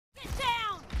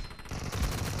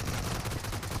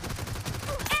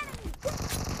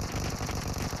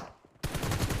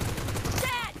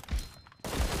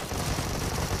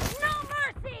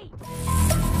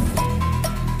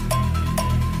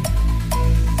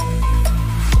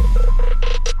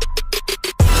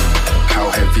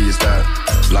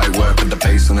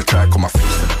pace on the track, on my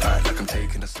face to the back, like I'm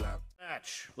taking a slap.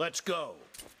 Match, let's go.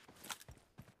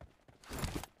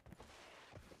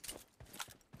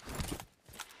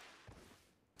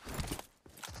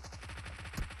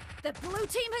 The blue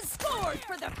team has scored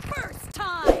for the first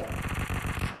time!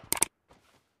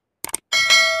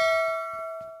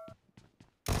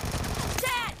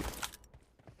 Dead!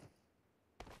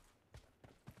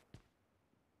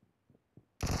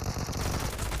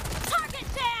 Target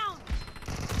down!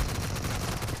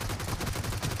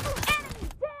 Enemy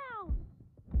down!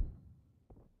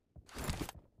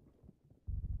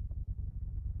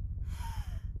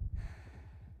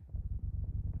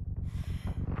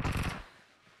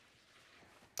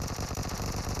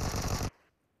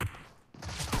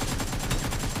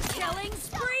 Killing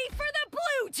spree for the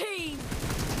blue team!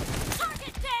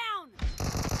 Target down!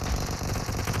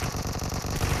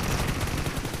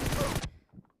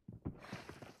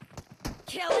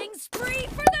 Killing spree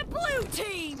for the blue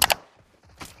team!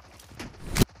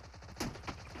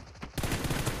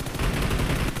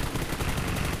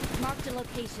 Marked a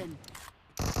location.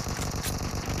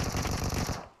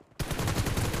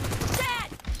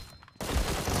 Dead!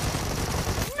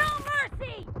 No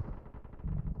mercy!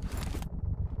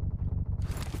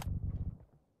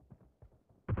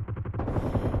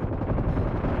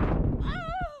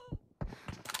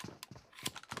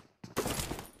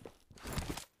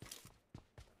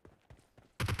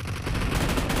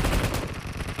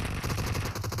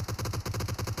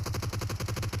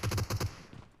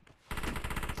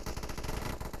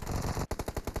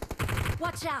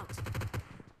 Watch out!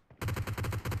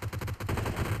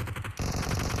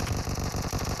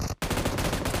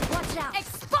 Watch out!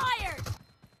 Expired!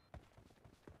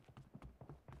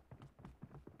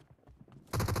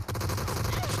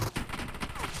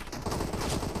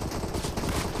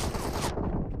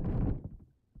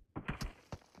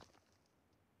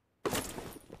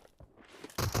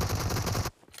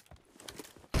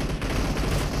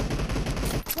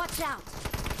 Watch out!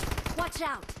 Watch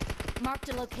out! Marked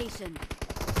a location.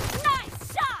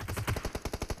 Nice shot!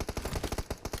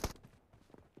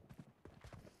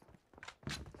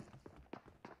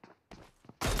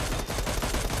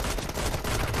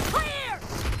 Clear!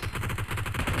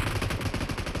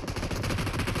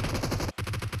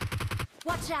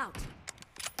 Watch out!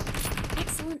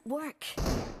 Excellent work.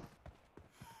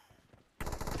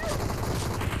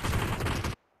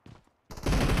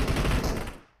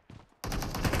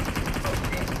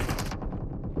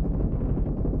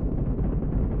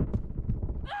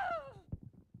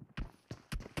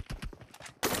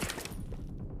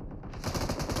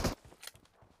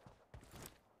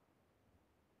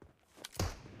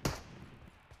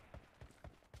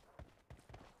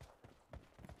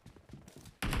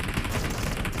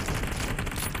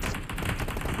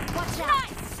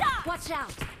 Nice shot! Watch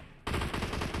out!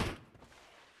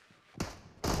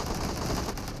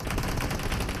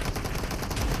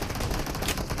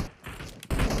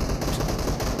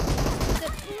 The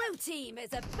blue team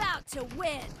is about to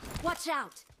win! Watch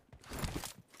out!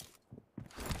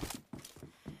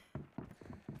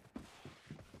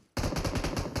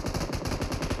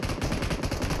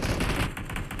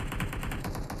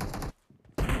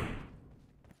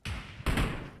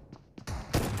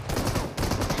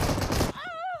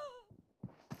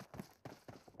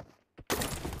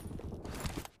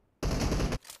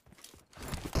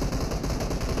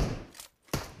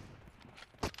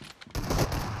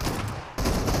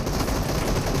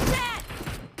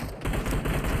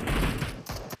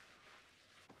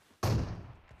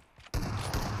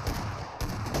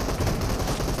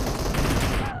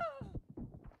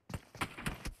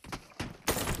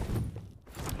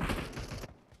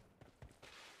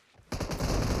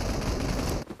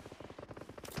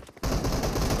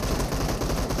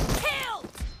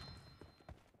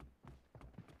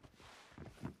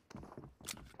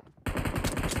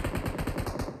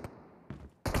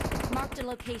 Marked a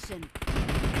location.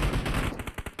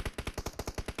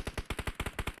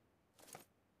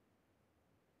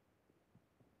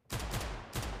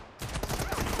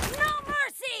 No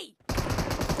mercy!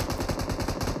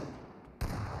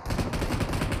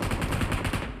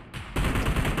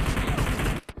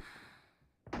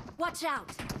 Watch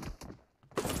out!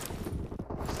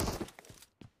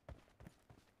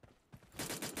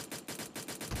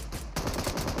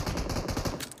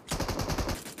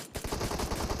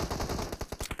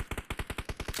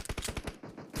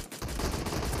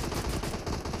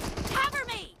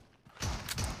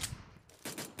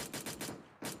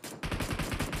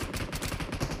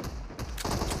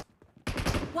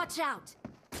 Watch out!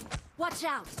 Watch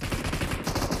out!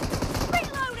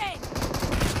 Reloading!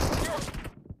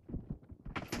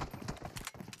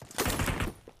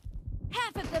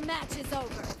 Match is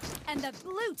over, and the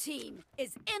blue team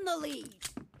is in the lead.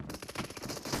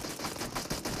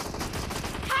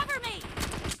 Cover me!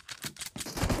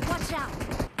 Watch out!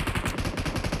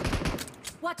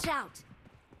 Watch out!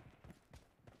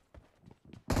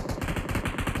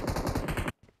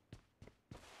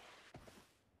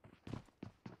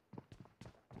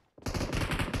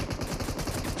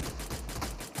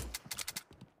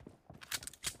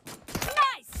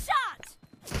 Nice shot!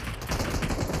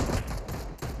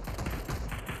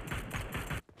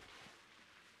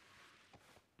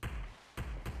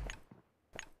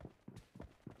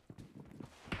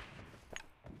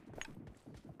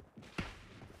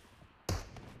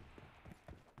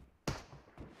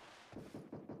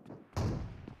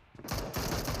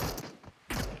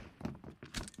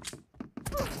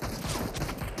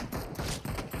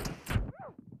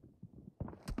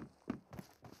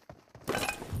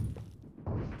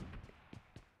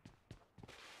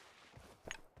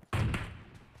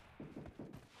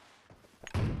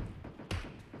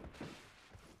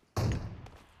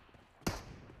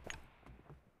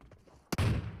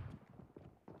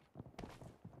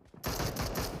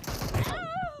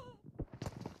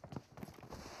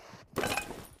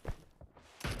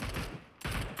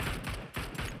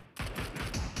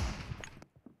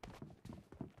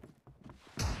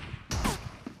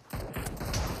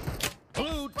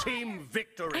 Blue team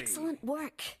victory! Excellent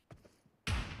work.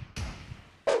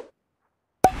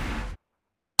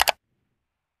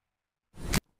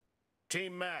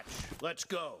 Team match, let's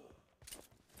go.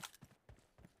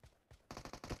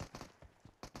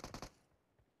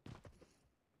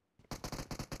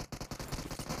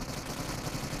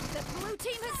 The blue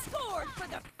team has scored for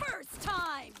the first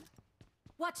time.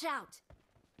 Watch out.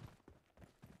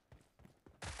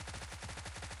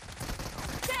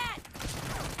 Dead!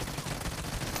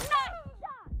 Nice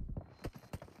shot!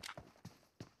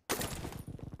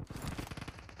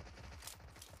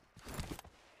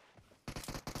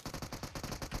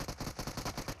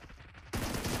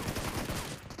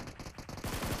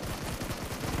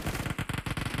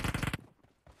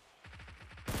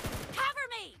 Cover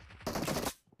me!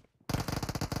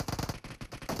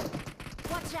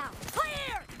 Watch out!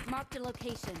 Clear! Mark the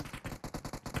location.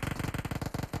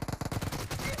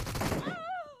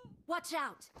 Watch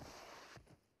out!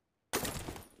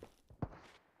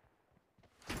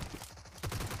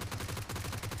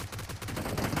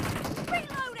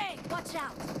 Reloading! Watch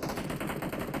out!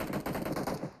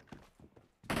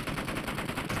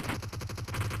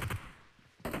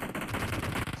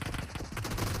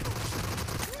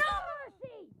 No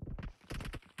mercy!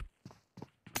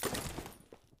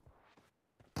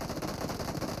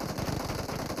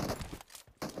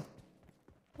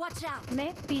 Watch out!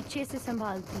 मैं पीछे से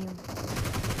संभालती हूँ।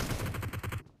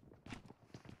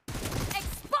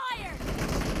 Expired!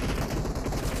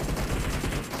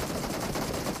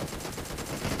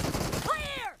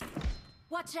 Clear!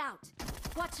 Watch out!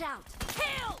 Watch out!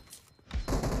 Killed!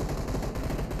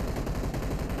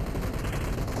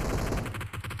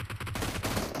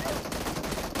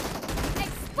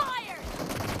 Expired!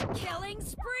 Killing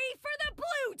spree for the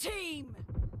blue team!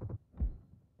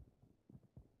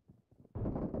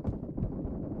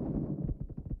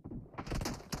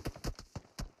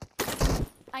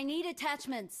 I need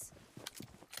attachments.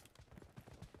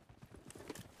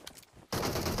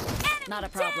 Enemy Not a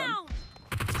problem. down!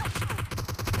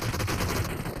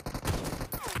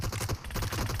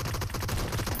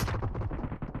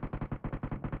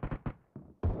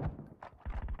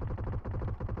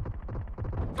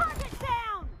 Target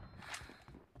down!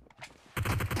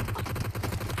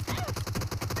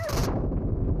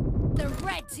 The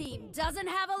red team doesn't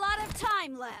have a lot of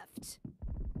time left.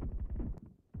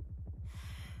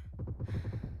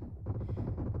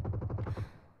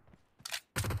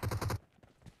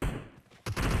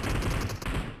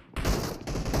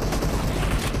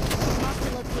 Mark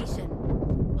the location.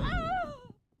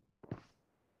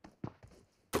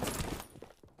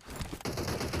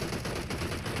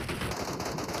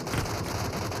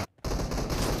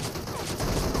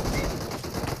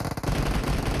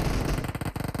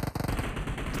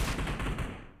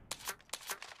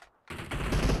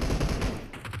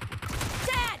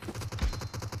 Dead!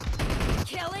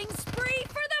 Killing spree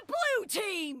for the blue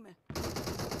team!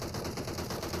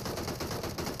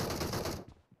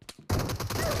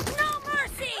 No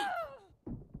mercy!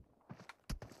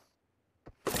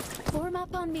 Form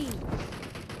up on me.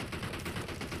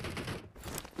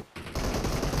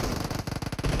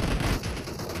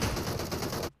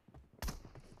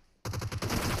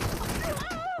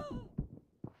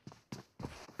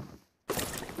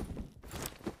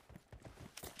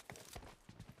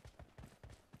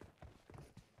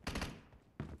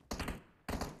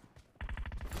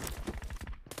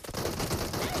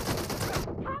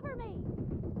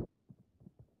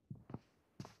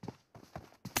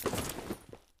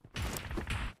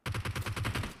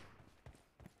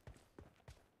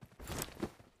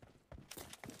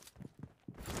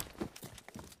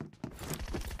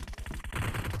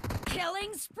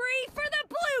 Killing spree for the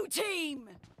blue team!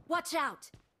 Watch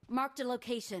out! Marked a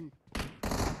location.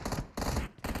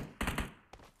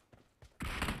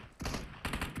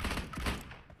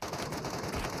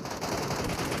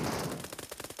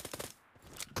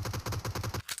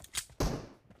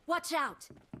 Watch out!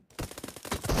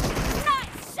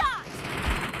 Nice shot!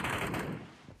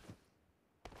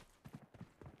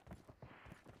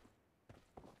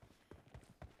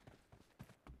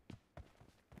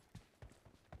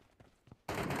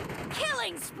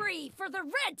 Killing spree for the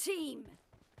red team!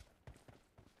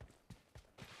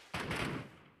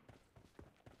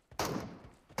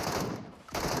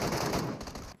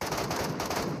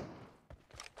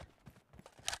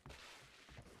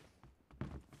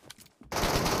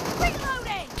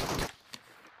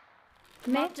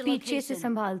 मैं पीछे से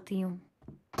संभालती हूँ.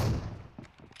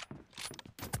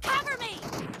 Cover me!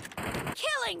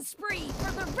 Killing spree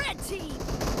for the red team!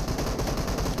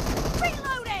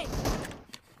 Reloading!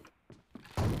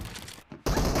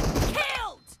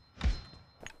 Killed!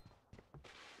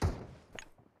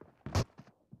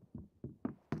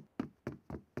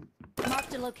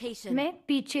 Marked a location. मैं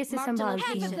पीछे से संभालती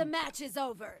Half of हूँ. the match is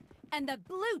over, and the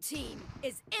blue team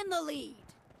is in the lead.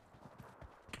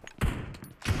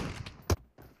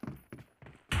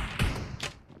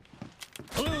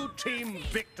 Blue team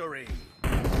victory.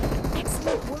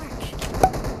 Excellent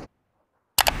work.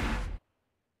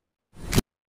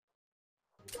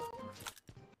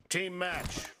 Team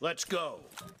match. Let's go.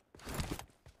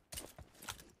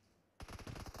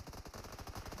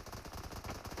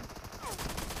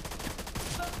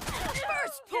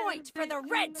 First point for the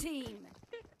red team.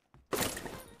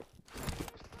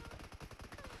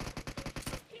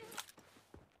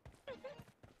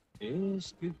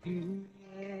 इश्क की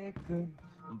एक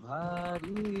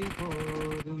भारी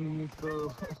बोरी को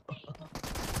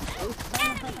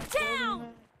Enemy down!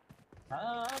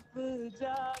 आप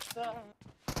जाता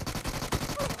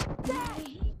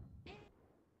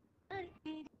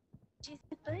जिस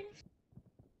पर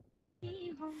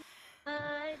हूँ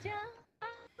आजा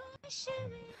आश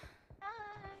में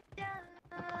आजा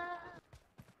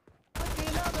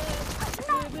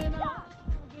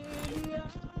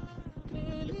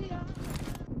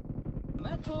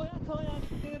मैं खोया खोया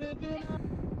तेरे बिना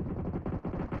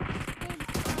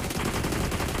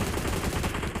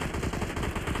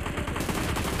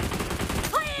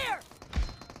Clear!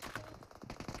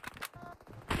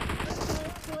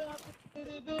 खोया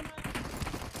तेरे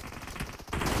बिना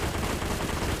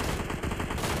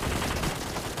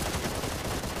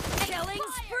Killing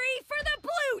spree for the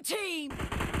blue team!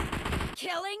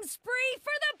 Killing spree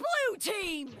for the blue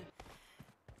team!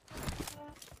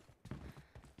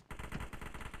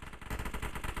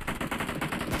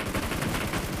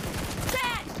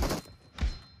 Dead!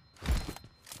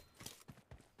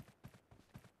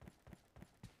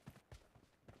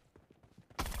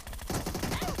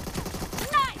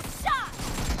 Nice shot!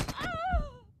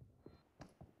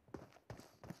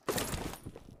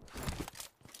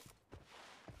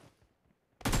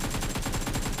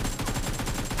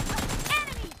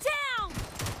 Enemy down!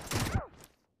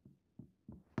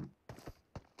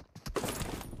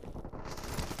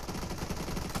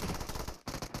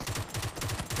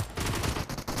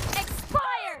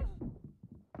 Expired!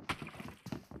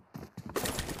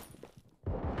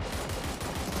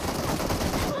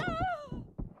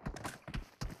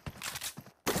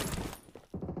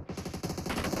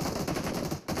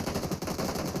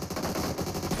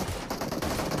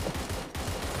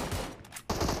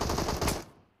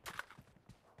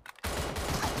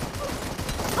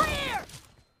 Clear!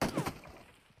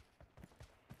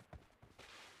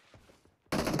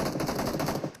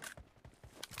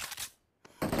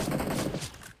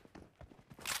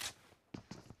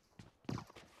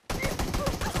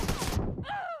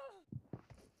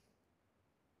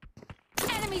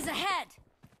 Enemies ahead!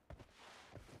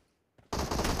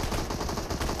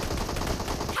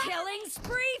 Killing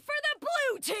spree for the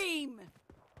blue team!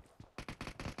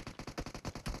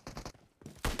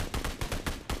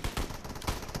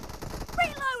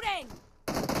 Reloading!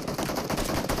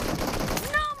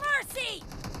 No mercy!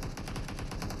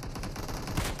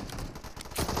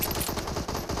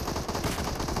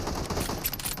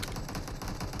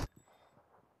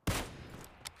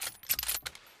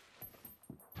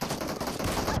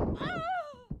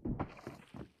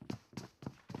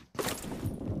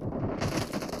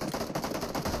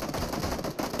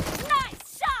 Nice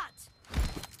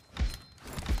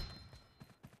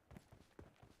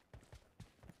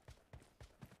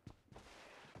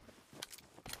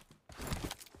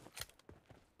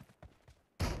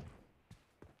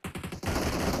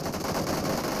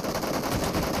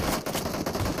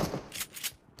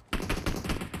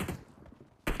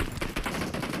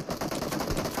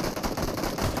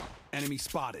Enemy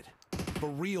spotted. For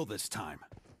real this time.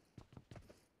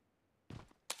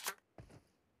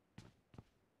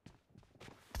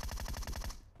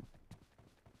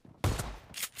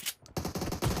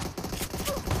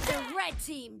 The red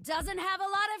team doesn't have a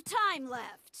lot of time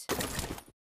left.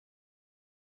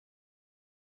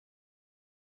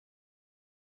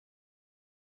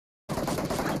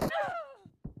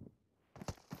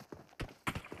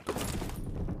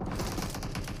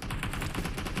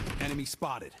 Enemy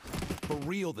spotted. For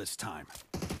real this time.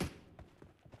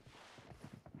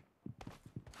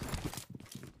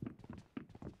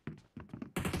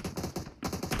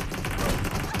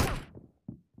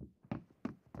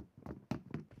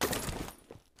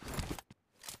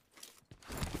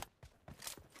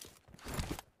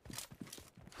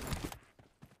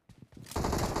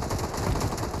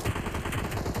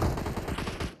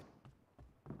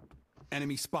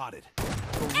 Enemy spotted.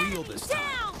 For real this time.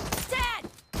 Down! Dead!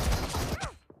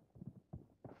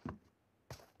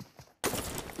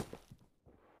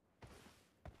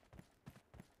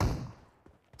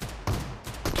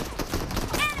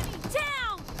 Enemy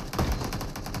down!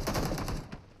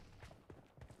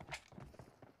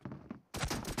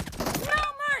 No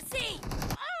mercy!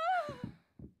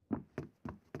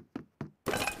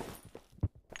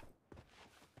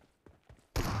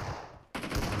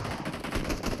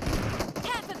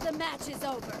 Half of the match is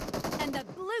over, and the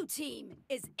blue team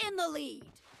is in the lead.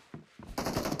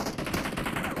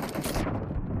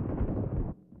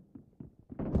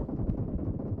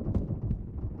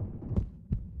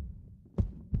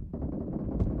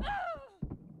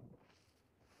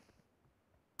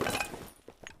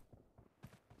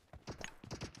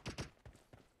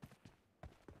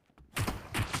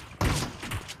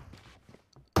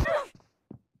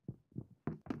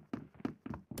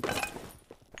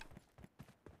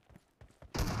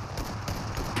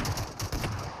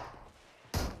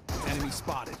 Enemy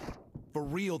spotted. For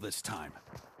real this time.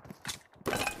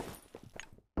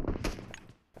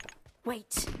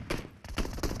 Wait.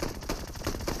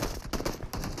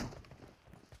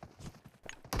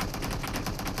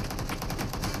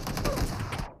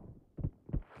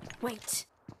 Wait.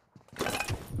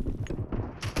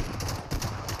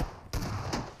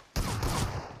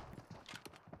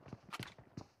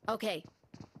 Okay.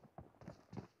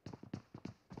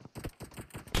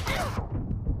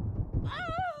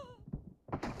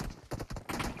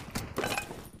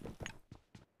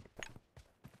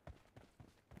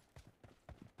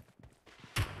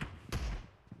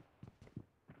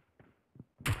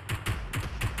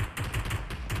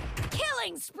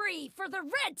 Killing spree for the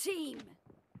red team!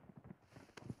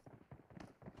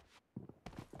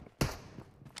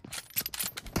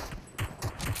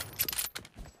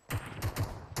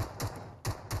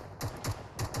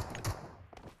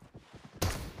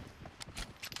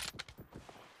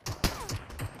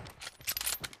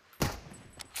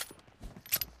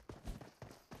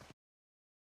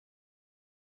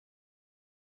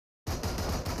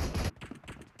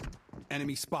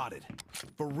 Enemy spotted.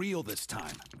 For real this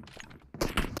time.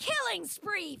 Killing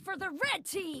spree for the red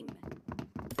team!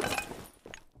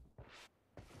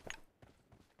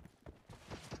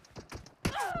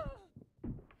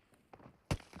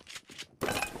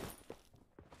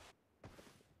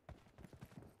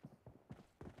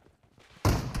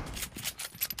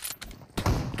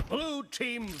 Blue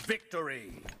team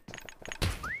victory.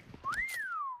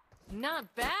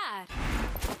 Not bad.